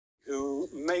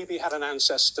maybe had an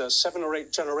ancestor 7 or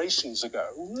 8 generations ago.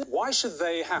 Why should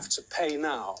they have to pay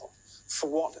now for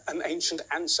what an ancient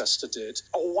ancestor did?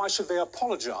 Or why should they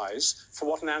apologize for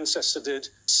what an ancestor did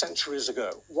centuries ago?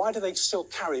 Why do they still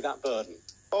carry that burden?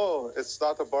 Oh, it's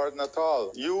not a burden at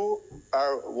all. You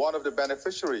are one of the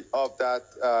beneficiaries of that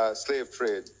slave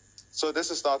trade. So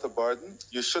this is not a burden.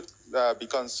 You should be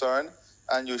concerned,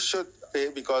 and you should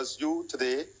pay, because you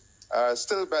today are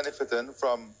still benefiting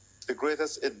from the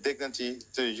greatest indignity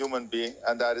to a human being,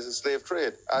 and that is the slave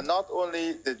trade. And not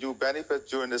only did you benefit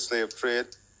during the slave trade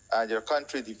and your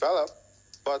country developed,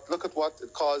 but look at what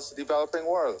it caused the developing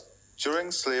world.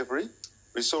 During slavery,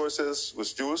 resources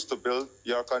was used to build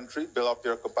your country, build up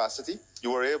your capacity.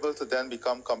 You were able to then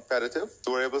become competitive.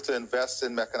 You were able to invest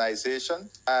in mechanization,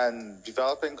 and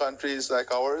developing countries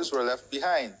like ours were left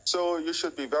behind. So you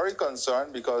should be very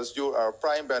concerned, because you are a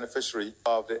prime beneficiary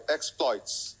of the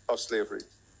exploits of slavery.